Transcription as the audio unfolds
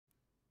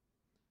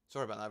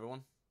Sorry about that,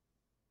 everyone.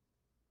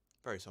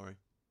 Very sorry.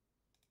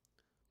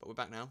 But we're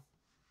back now.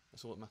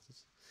 That's all that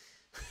matters.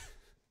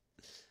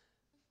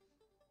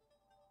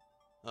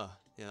 Oh,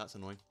 yeah, that's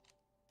annoying.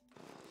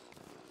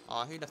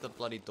 Ah, who left the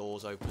bloody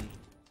doors open?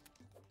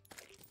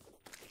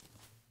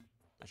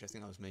 Actually, I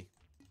think that was me.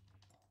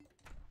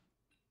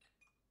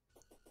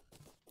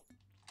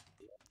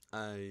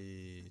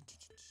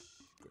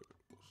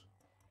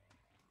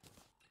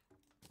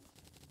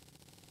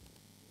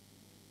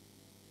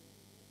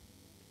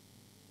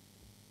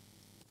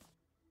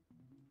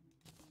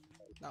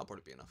 That'll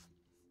probably be enough,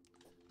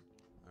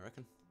 I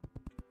reckon.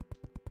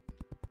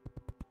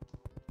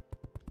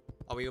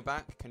 Are we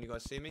back? Can you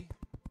guys see me?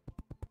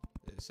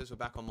 It says we're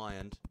back on my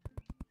end.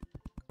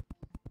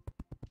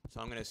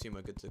 So I'm going to assume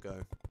we're good to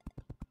go.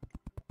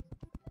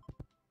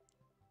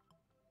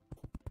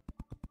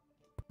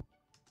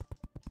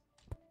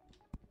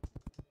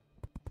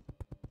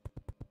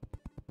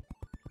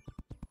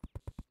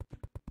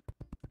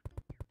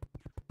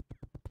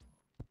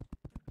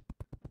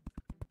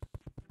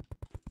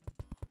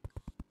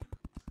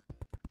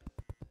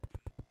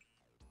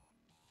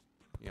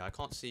 Yeah, I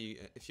can't see.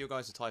 If you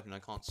guys are typing, I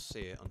can't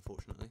see it,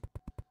 unfortunately.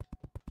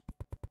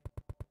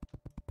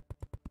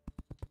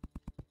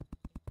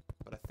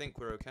 But I think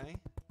we're okay.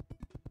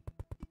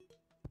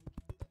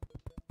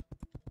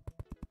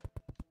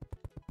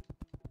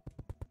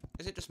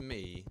 Is it just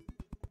me?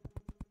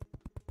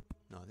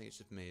 No, I think it's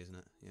just me, isn't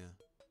it? Yeah.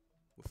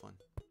 We're fine.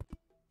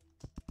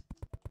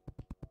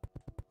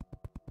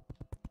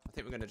 I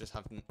think we're going to just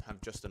have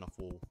just enough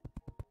wall.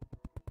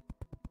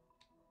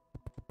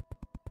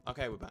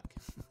 Okay, we're back.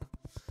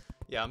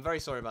 Yeah, I'm very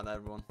sorry about that,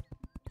 everyone.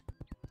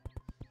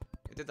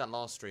 It did that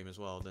last stream as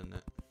well, didn't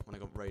it? When I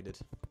got raided.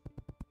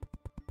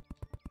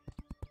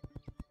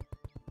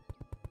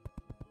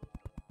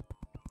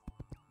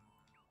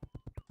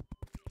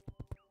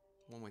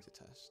 One way to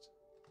test.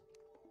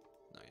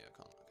 No, yeah, I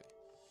can't. Okay.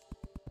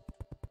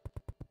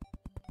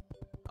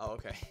 Oh,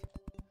 okay.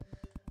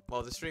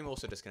 Well, the stream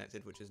also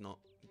disconnected, which is not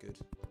good.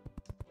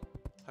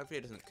 Hopefully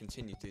it doesn't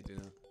continue to do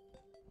that.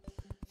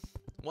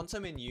 Once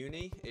I'm in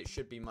uni, it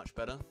should be much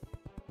better.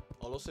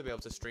 I'll also be able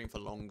to stream for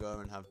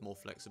longer and have more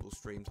flexible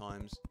stream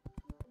times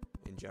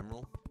in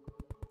general,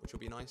 which will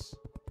be nice.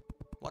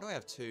 Why do I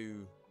have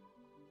two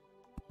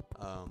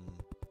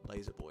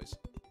laser boys?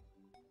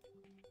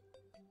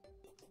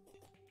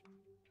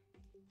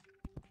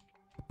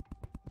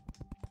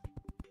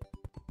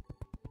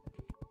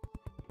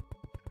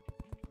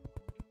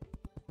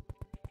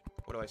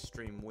 What do I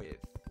stream with?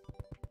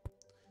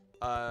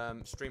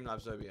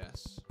 Streamlabs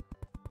OBS.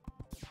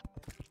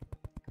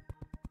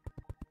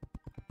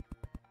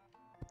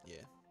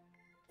 Yeah.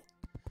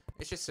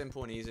 It's just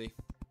simple and easy.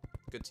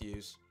 Good to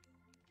use.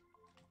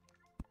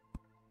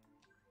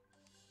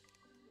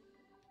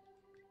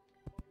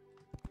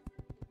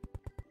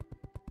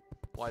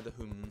 Why the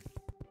whom?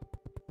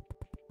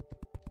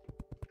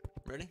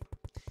 Really?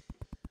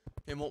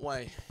 In what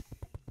way?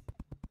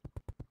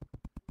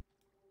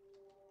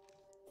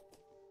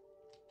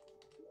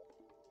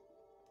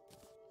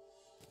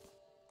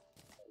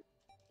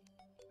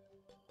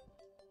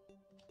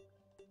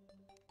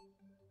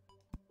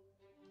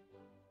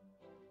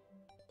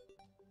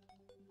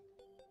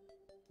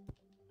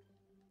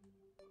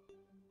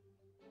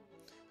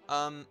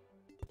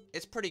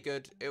 It's pretty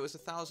good. It was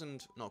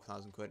not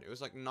 1,000 quid. It was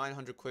like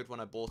 900 quid when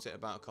I bought it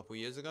about a couple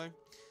years ago.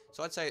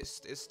 So I'd say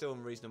it's still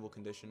in reasonable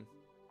condition.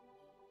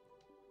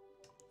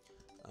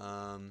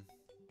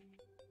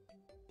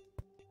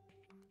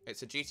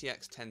 It's a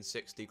GTX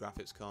 1060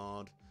 graphics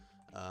card.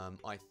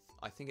 I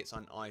think it's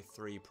an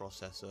i3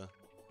 processor.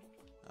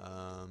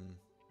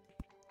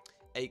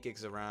 8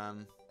 gigs of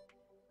RAM.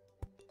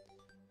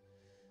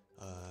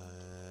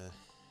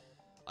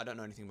 I don't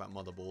know anything about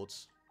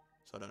motherboards,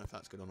 so I don't know if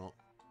that's good or not.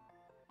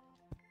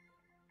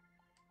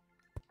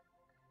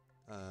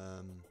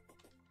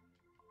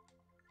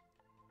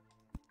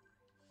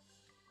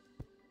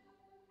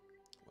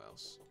 What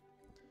else?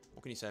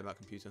 What can you say about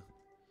computer?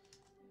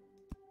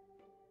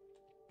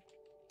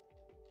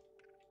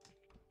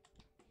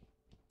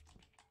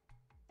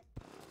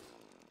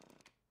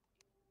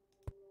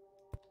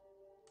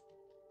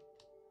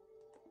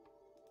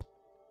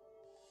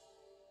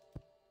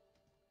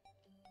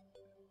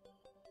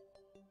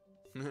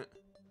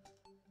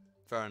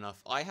 Fair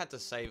enough. I had to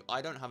save.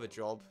 I don't have a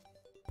job.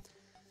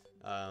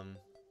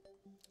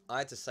 I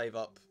had to save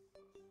up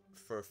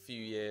for a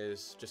few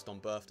years just on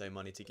birthday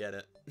money to get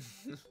it.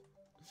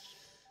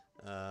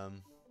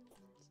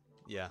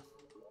 Yeah.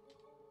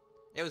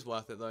 It was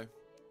worth it though.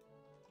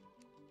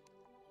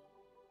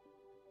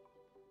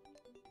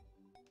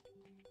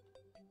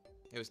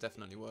 It was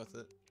definitely worth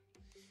it.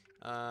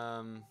 What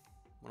am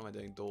I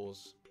doing?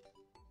 Doors.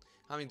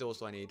 How many doors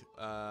do I need?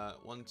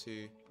 1,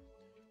 2,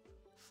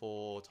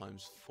 4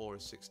 times 4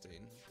 is 16.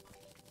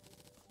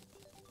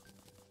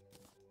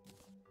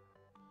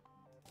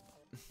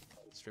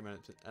 Stream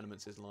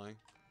Elements is lying.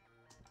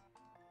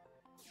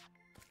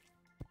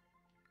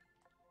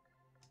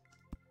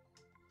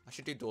 I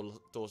should do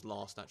doors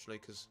last, actually,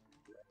 because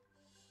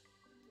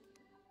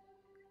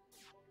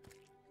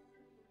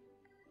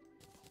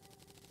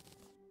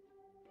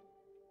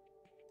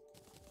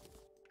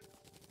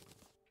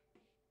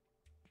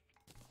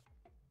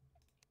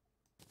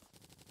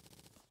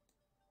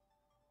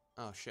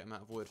Oh shit, I'm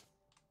out of wood.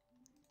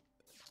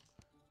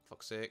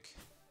 Fuck's sake.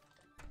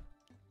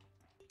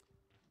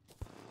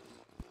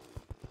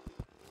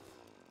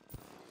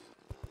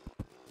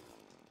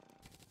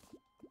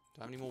 Do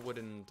I have any more wood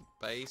in the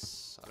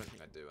base? I don't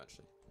think I do,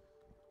 actually.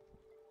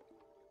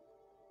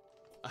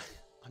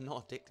 I'm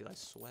not addicted, I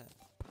swear.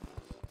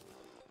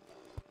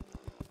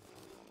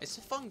 It's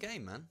a fun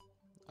game, man.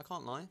 I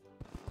can't lie.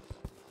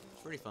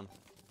 It's really fun.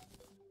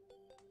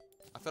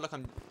 I feel like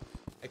I'm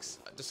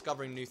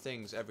discovering new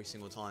things every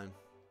single time.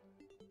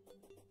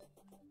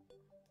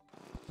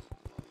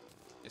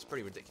 It's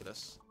pretty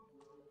ridiculous.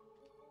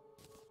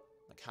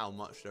 Like how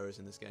much there is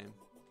in this game.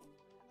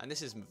 And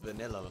this is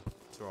vanilla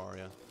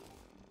Terraria.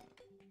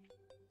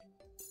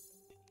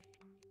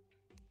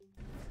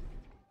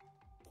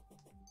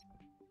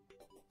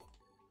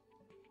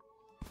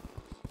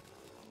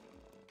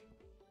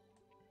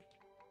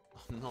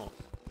 I'm not.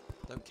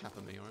 Don't cap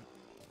at me, alright?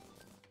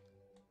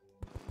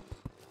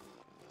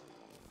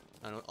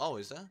 Oh,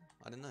 is there?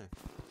 I didn't know.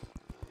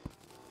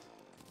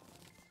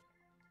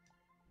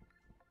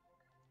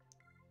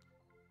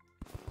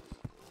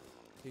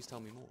 Please tell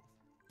me more.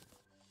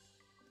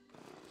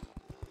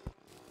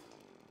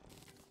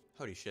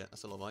 Holy shit,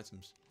 that's a lot of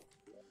items.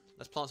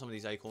 Let's plant some of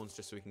these acorns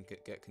just so we can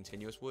get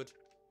continuous wood.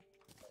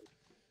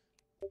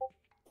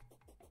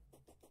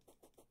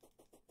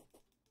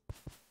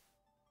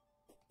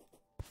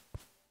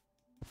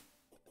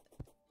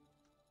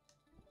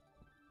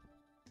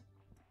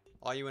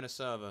 Are you in a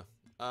server?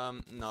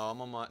 No,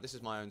 I'm on my. This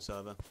is my own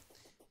server.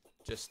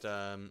 Just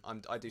I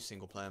do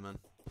single player, man.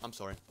 I'm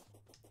sorry.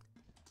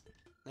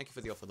 Thank you for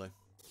the offer, though.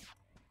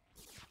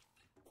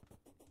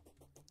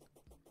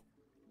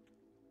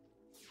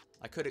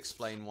 I could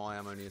explain why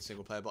I'm only a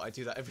single player, but I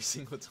do that every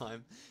single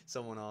time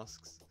someone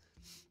asks.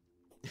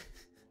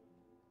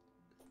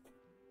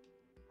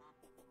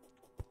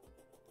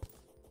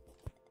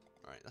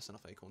 Alright, that's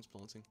enough acorns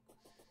planting.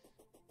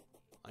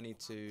 I need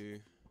to...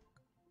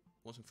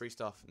 Want some free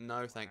stuff?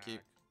 No, thank you.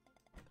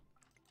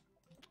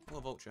 Oh,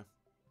 a vulture.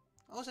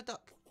 Oh, it's a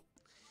duck.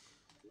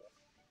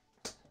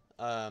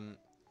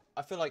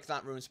 I feel like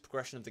that ruins the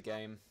progression of the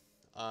game.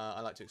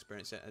 I like to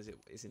experience it as it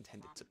is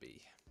intended to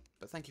be.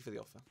 But thank you for the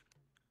offer.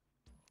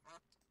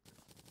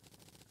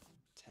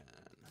 10.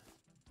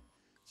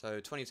 So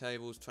 20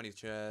 tables, 20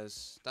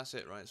 chairs. That's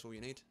it, right? That's all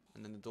you need.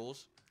 And then the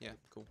doors. Yeah,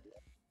 cool.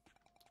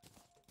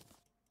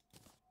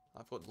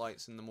 I've got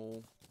lights in them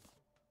all.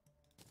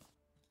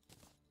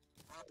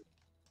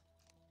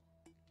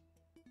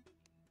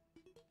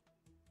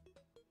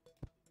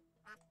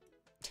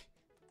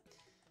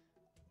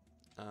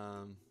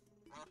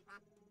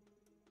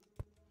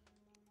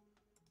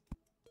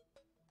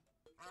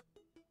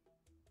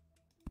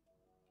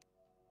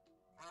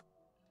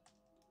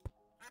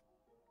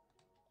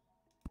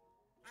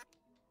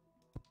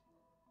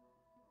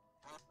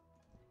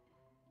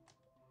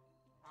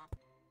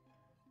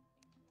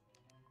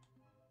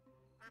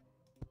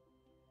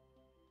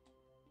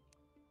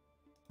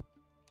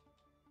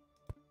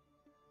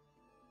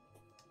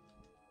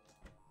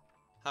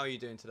 How are you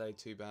doing today?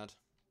 Too bad.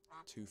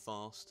 Too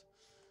fast.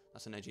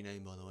 That's an edgy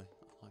name, by the way.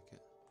 I like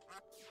it.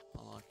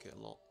 I like it a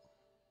lot.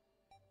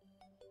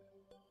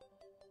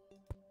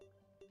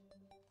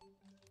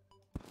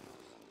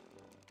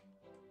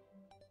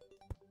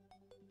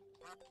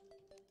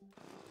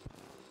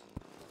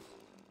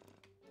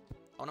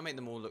 I want to make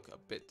them all look a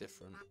bit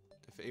different.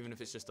 Even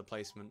if it's just a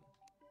placement.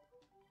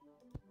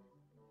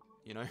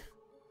 You know?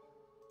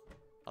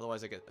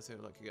 Otherwise I feel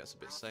like it gets a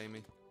bit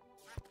samey.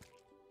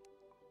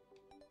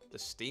 The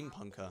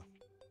steampunker.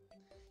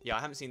 Yeah, I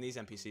haven't seen these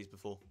NPCs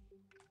before.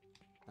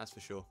 That's for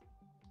sure.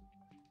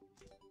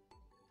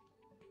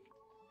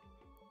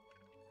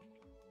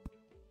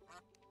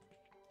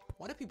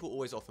 Why do people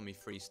always offer me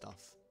free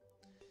stuff?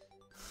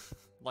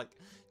 Like, do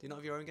you not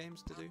have your own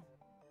games to do?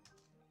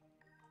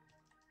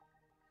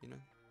 You know?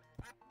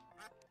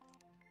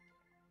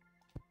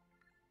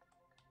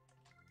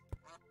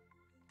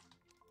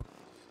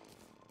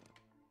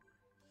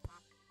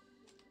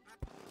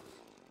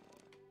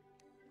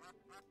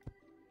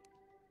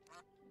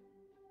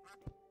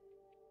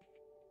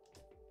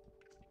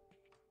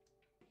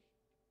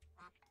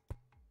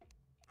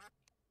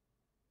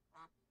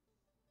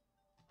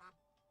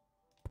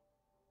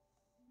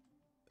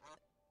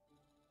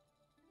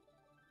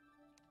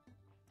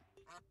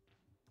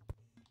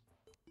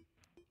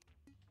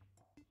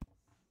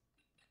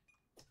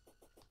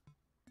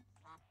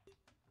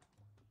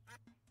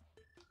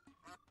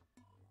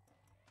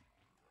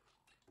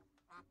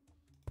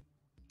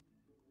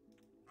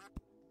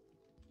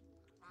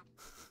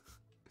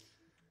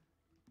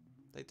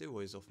 They do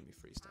always offer me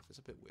free stuff. It's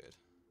a bit weird.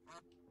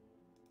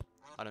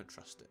 I don't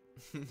trust it.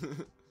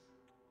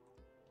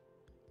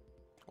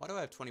 Why do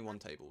I have 21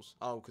 tables?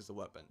 Oh, because the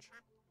workbench.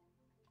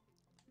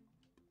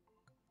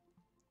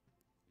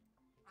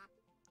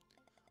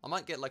 I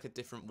might get like a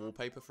different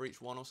wallpaper for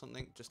each one or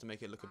something, just to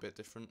make it look a bit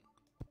different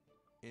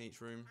in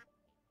each room.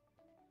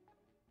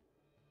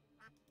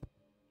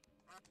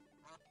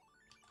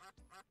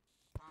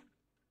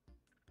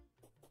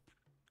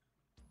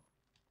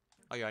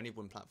 Oh yeah, I need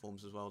wooden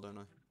platforms as well, don't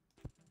I?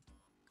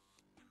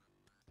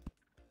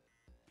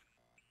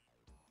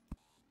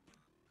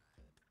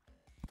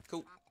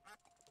 Cool.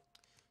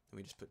 Then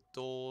we just put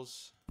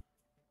doors.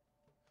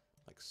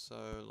 Like so,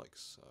 like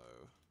so,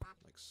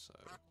 like so,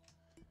 like so,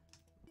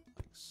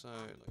 like so.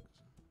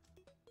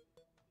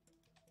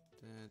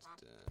 Da,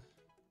 da.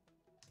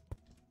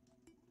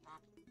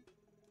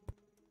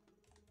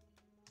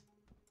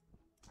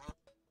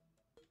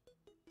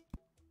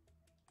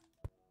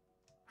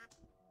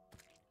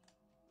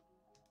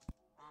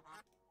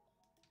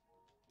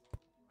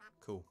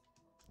 Cool.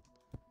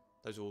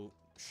 Those all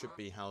should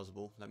be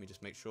houseable. Let me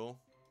just make sure.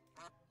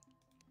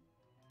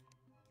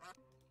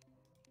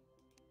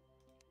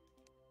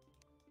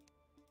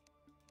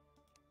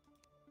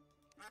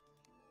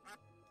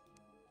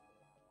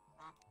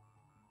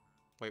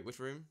 Wait, which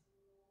room?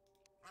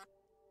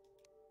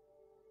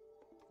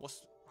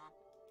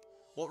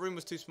 What room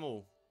was too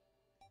small?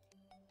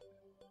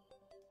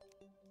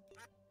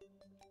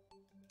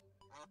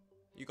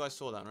 You guys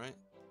saw that, right?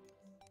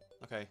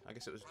 Okay, I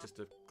guess it was just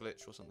a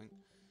glitch or something.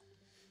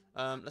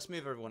 Let's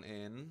move everyone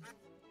in.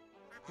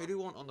 Who do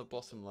we want on the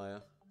bottom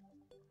layer?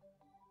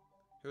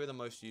 Who are the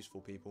most useful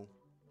people?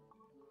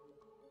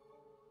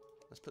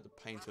 Let's put the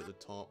painter at the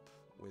top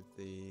with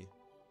the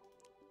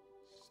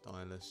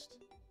stylist.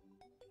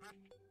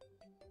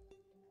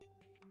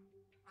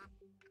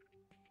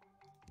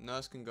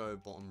 Nurse can go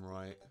bottom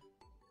right.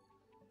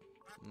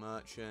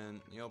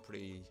 Merchant, you're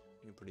pretty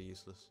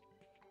useless.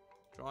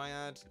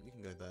 Dryad, you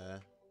can go there.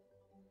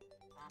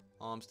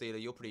 Arms dealer,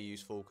 you're pretty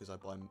useful because I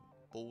buy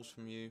balls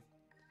from you.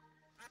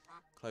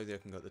 Clothier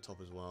can go at the top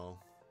as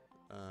well.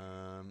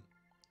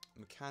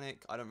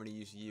 Mechanic, I don't really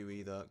use you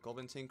either.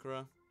 Goblin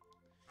Tinkerer,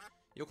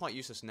 you're quite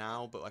useless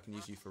now, but I can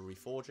use you for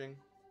reforging.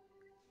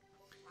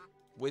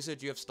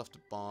 Wizard, you have stuff to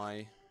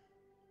buy.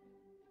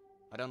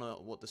 I don't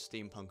know what the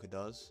Steampunker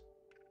does.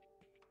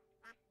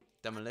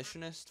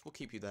 Demolitionist, we'll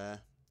keep you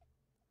there.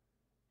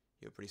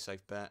 You're a pretty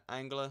safe bet.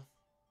 Angler,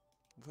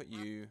 we'll put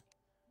you.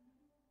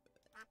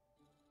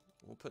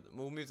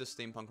 We'll move the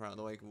Steampunker out of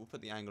the way. We'll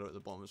put the Angler at the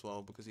bottom as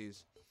well because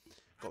he's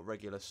got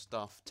regular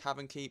stuff.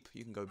 Tavern Keep,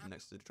 you can go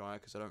next to the Dryer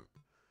because I don't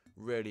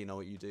really know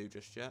what you do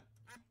just yet.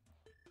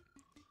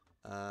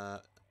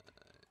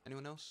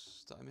 Anyone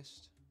else that I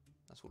missed?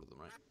 That's all of them,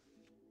 right?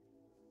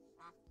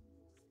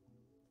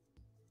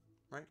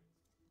 Right?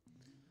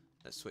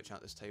 Let's switch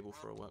out this table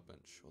for a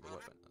workbench. Or the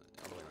workbench.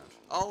 Other way around.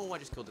 Oh, I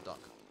just killed the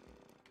duck.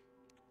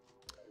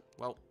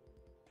 Well.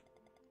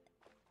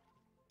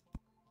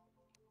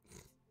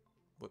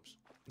 Whoops.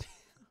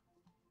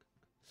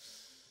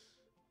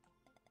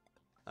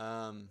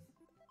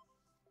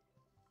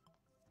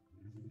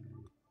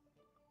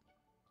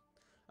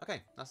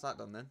 Okay, that's that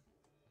done then.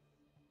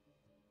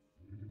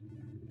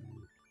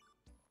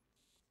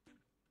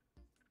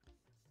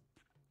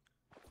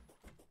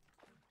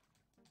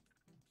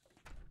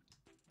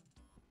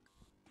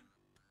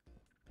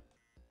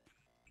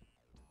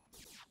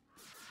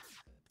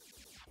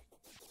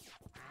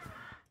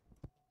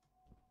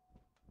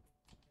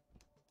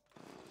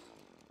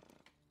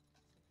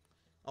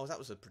 Oh, that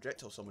was a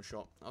projectile someone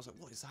shot. I was like,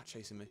 what is that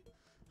chasing me?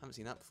 I haven't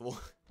seen that before.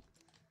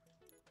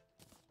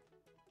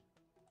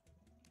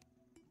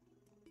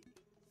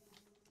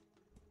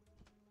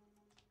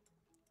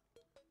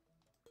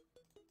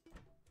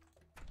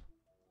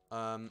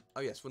 Oh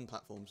yes, wooden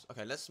platforms.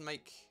 Okay, let's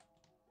make...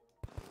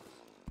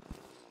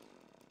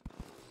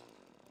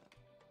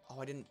 Oh,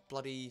 I didn't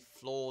bloody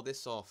floor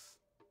this off.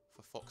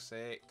 For fuck's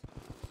sake.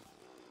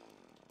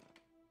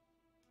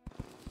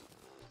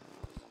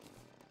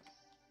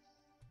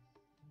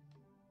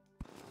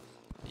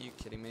 Are you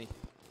kidding me?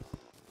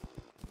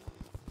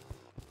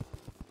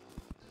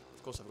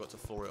 Of course I've got to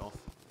floor it off.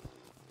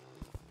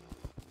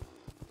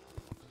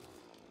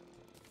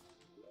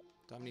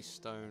 Do I have any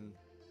stone?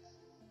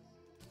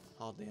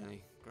 Hardly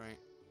any. Great.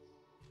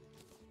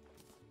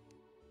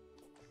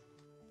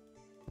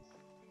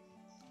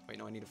 Wait,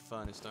 no, I need a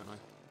furnace, don't I?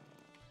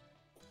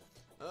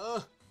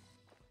 Ugh!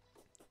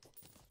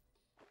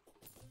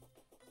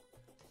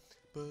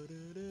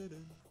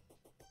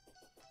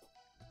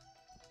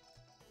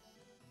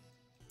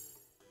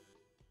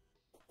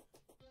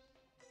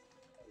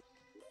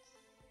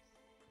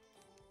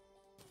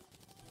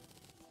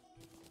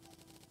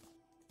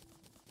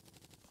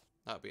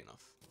 That'll be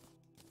enough.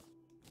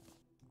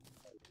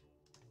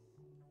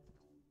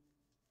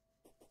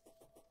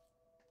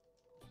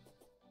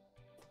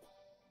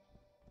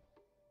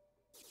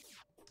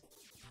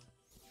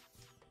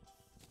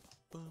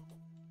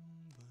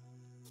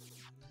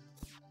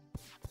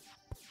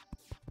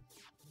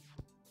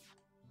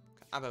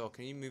 Abigail,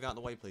 can you move out of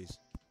the way, please?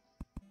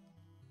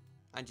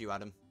 And you,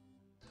 Adam.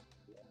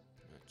 Oh,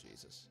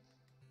 Jesus.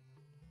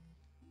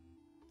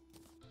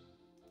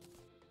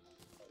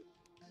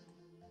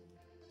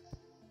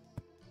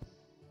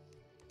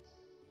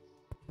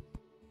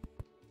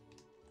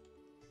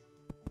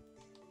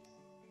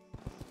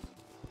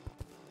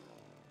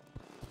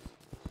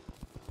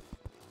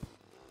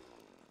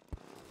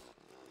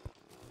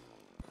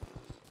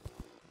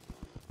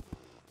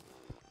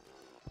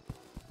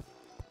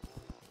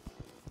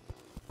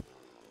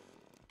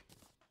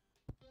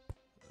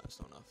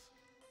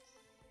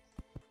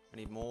 I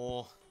need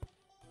more.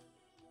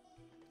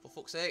 For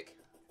fuck's sake.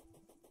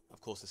 Of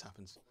course this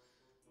happens.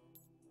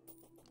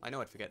 I know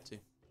I'd forget to.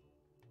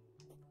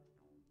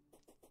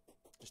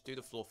 Just do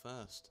the floor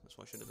first. That's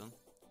what I should have done.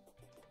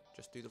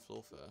 Just do the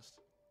floor first.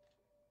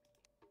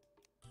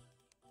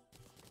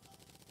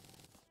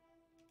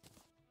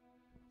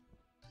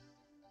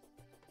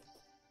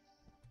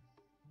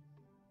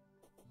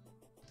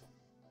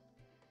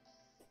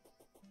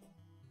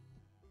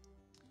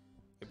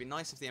 It'd be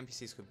nice if the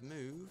NPCs could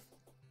move.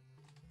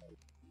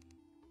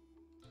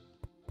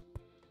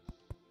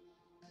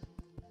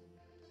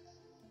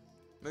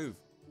 Move!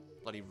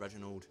 Bloody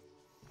Reginald.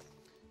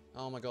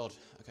 Oh my god.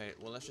 Okay,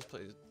 well let's just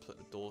put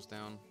the doors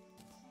down.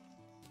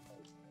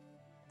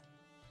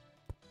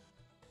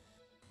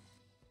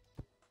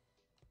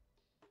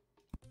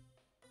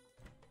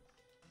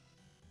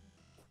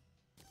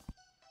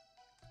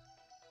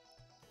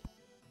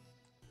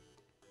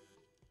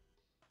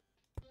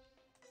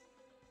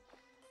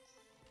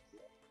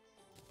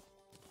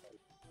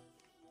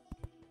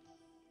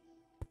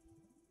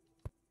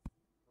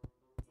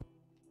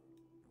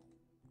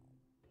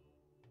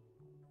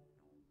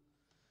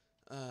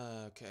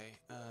 Okay,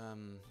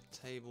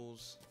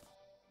 tables,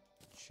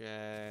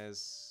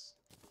 chairs.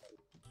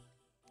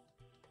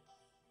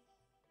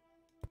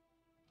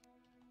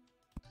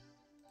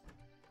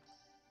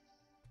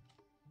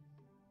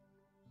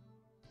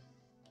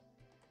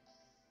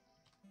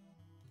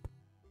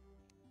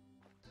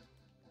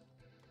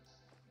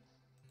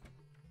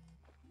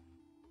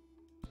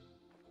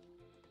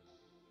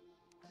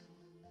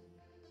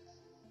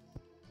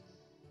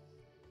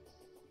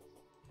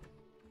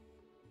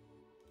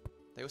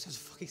 They also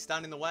just fucking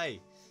stand in the way.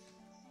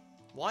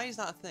 Why is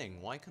that a thing?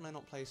 Why can I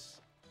not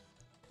place...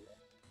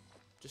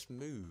 Just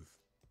move.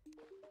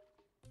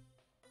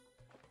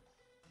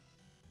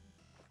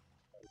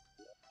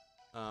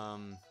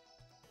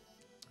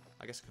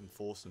 I guess I can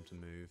force them to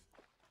move.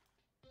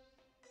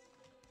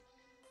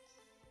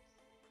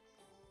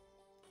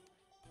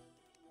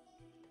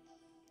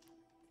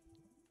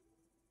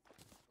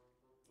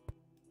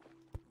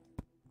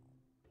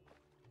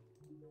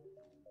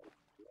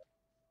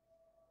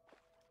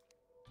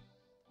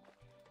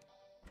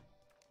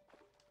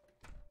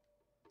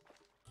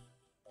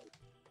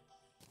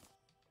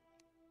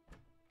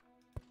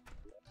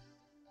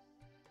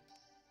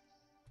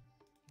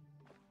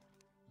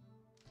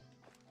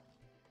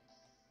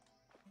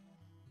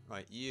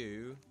 Right,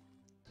 you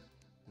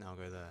now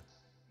go there.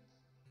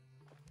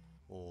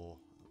 Or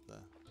up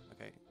there.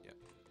 Okay, yep.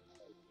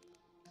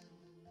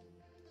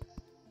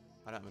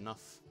 I don't have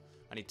enough.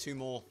 I need 2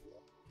 more.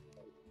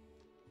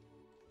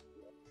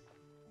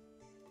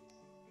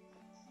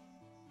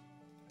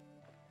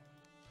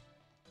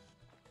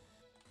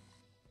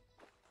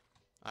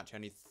 Actually,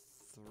 I need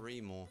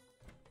 3 more.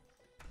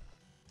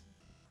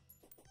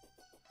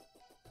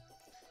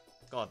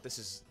 God, this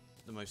is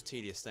the most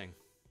tedious thing.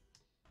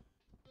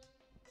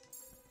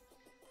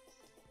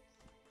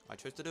 I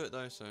chose to do it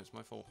though, so it's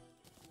my fault.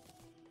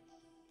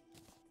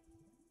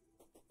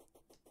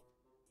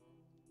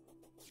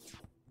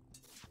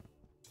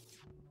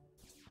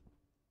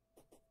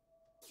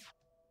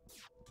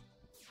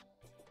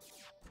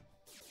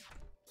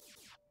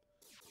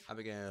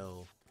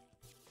 Abigail.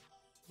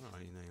 Oh,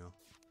 there you are.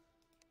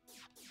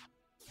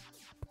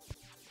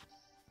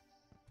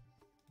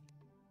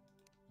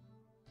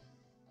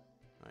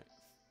 Right.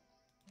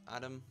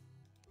 Adam,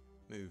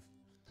 move.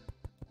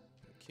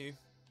 Thank you.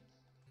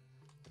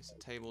 Place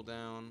the table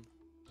down.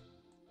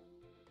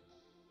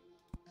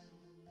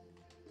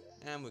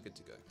 And we're good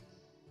to go.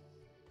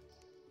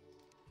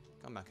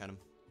 Come back, Adam.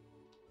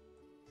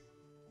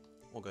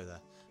 We'll go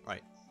there.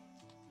 Right.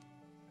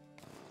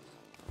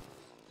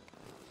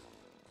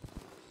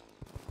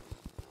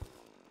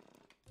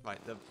 Right,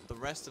 the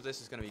rest of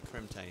this is going to be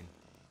Crimtane.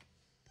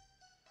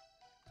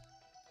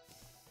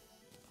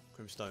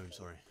 Crimstone,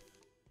 sorry.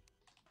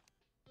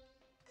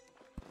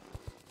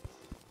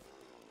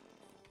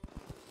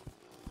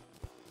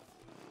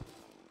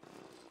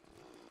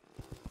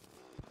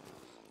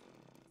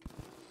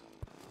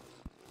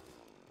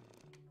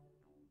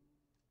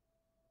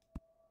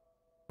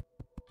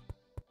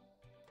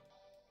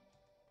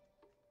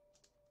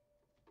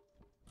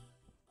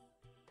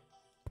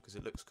 Because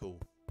it looks cool.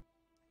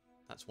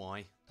 That's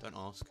why. Don't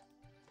ask.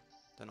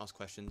 Don't ask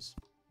questions.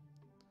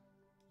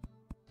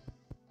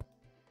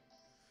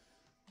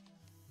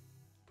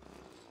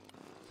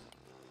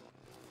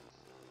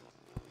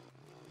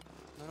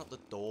 No, not the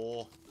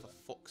door. For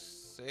fuck's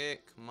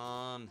sake, come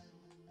on.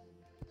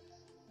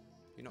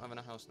 You're not having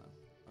a house now?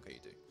 Okay, you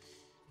do.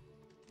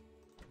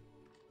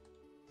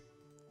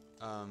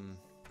 I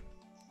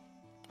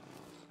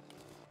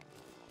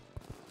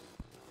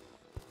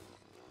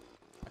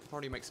could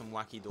probably make some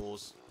wacky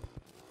doors.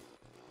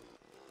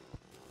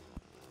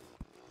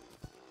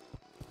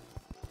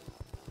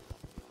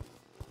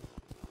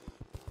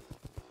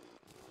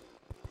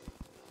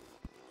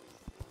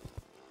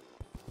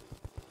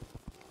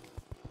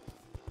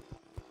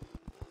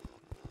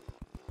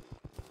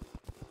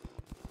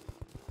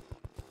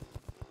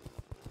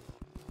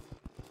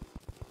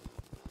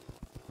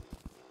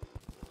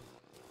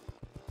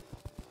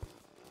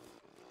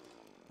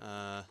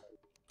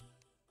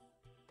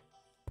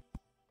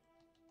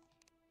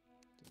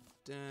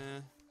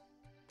 Da-da-da.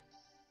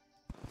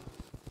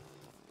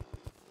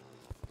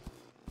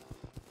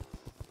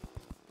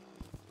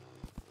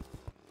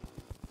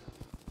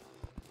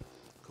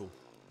 Cool.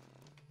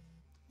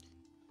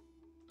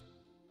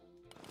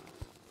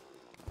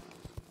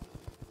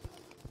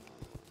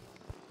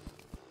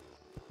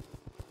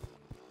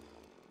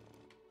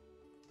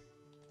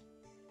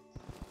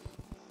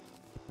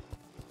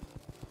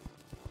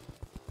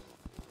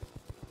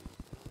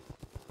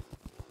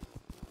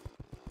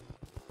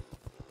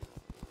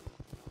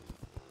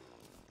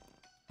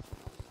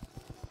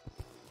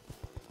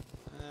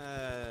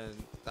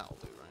 That'll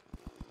do, right?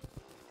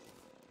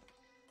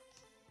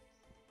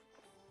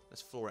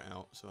 Let's floor it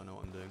out so I know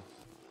what I'm doing.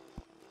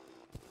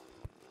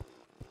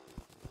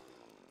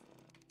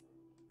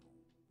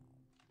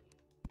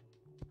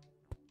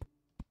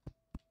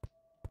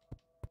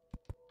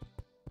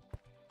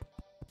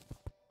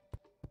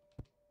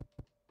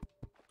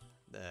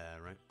 There,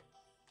 right?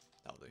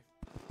 That'll do.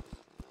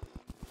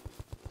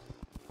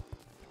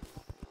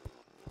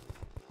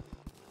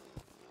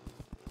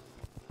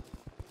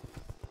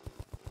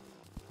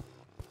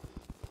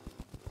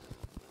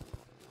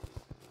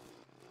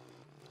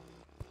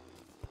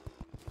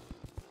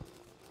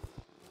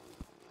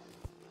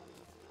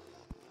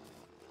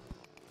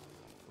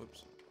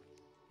 Whoops.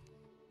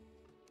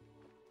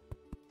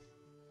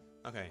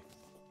 Okay.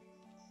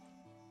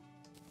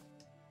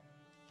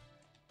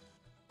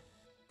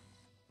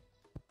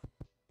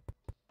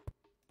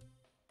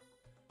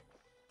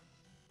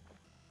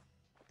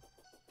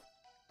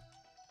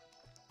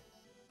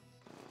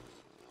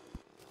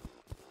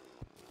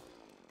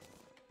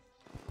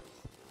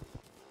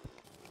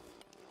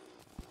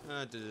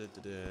 I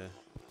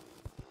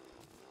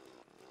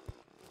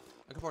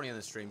could probably end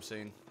the stream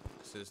soon,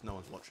 because no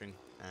one's watching,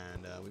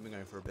 and we've been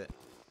going for a bit.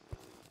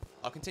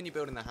 I'll continue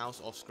building the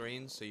house off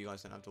screen, so you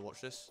guys don't have to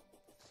watch this.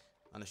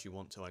 Unless you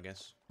want to, I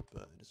guess.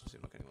 But it doesn't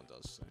seem like anyone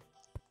does, so...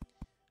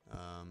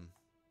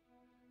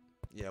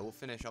 yeah, we'll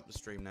finish up the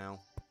stream now.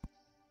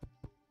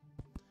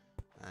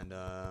 And,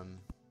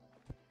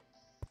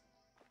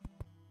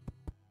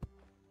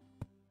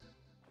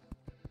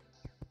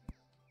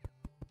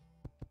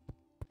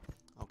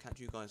 I'll catch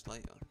you guys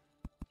later.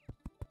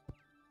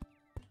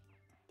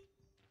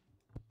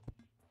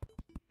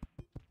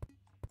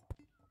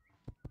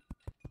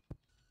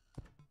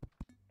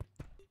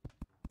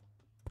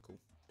 Cool.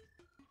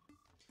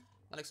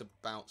 That looks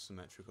about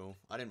symmetrical.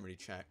 I didn't really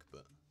check,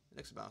 but it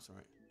looks about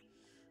alright.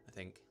 I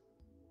think.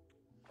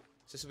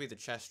 So this will be the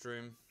chest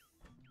room.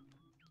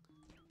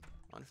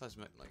 I wonder if I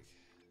like,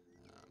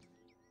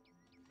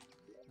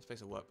 let's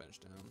place a workbench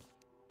down.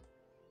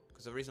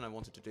 Because the reason I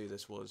wanted to do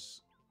this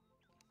was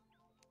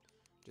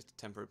just a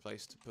temporary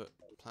place to put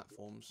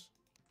platforms.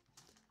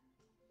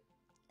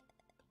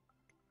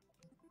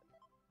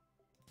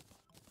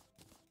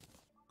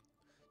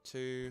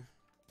 Well,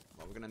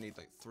 we're going to need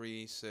like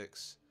 3,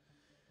 6,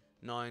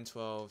 9,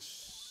 12,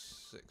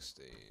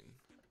 16,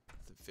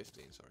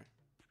 15, sorry.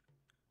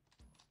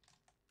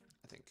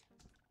 I think.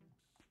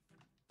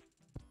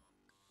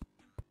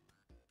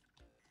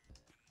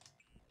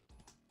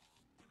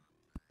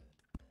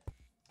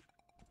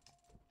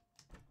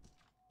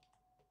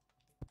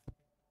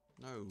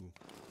 No.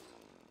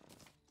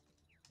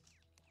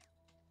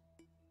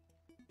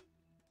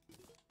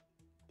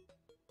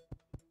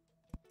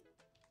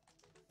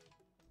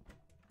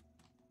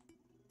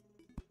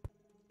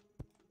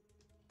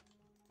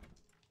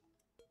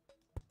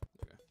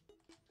 Okay.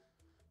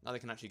 Now they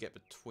can actually get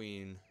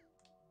between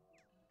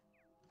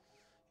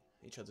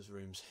each other's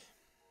rooms.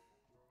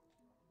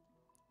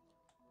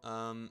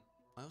 I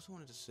also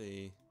wanted to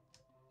see,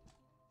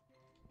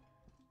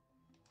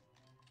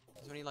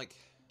 is there any like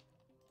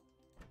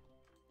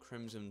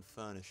crimson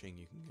furnishing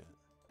you can get?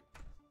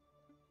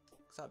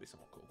 Because that'd be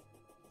somewhat cool.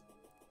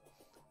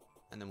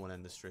 And then we'll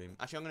end the stream.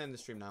 Actually, I'm going to end the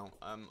stream now.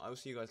 I will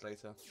see you guys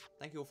later.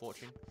 Thank you all for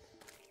watching.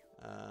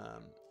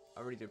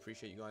 I really do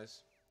appreciate you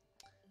guys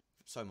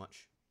so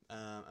much.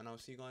 And I'll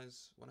see you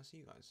guys when I see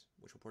you guys,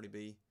 which will probably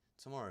be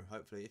tomorrow,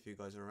 hopefully, if you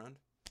guys are around.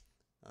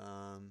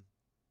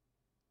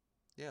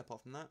 Yeah,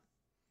 apart from that,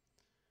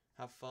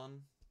 have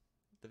fun,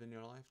 living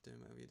your life,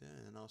 doing whatever you're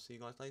doing, and I'll see you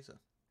guys later.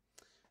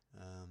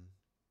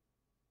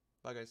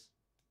 Bye, guys.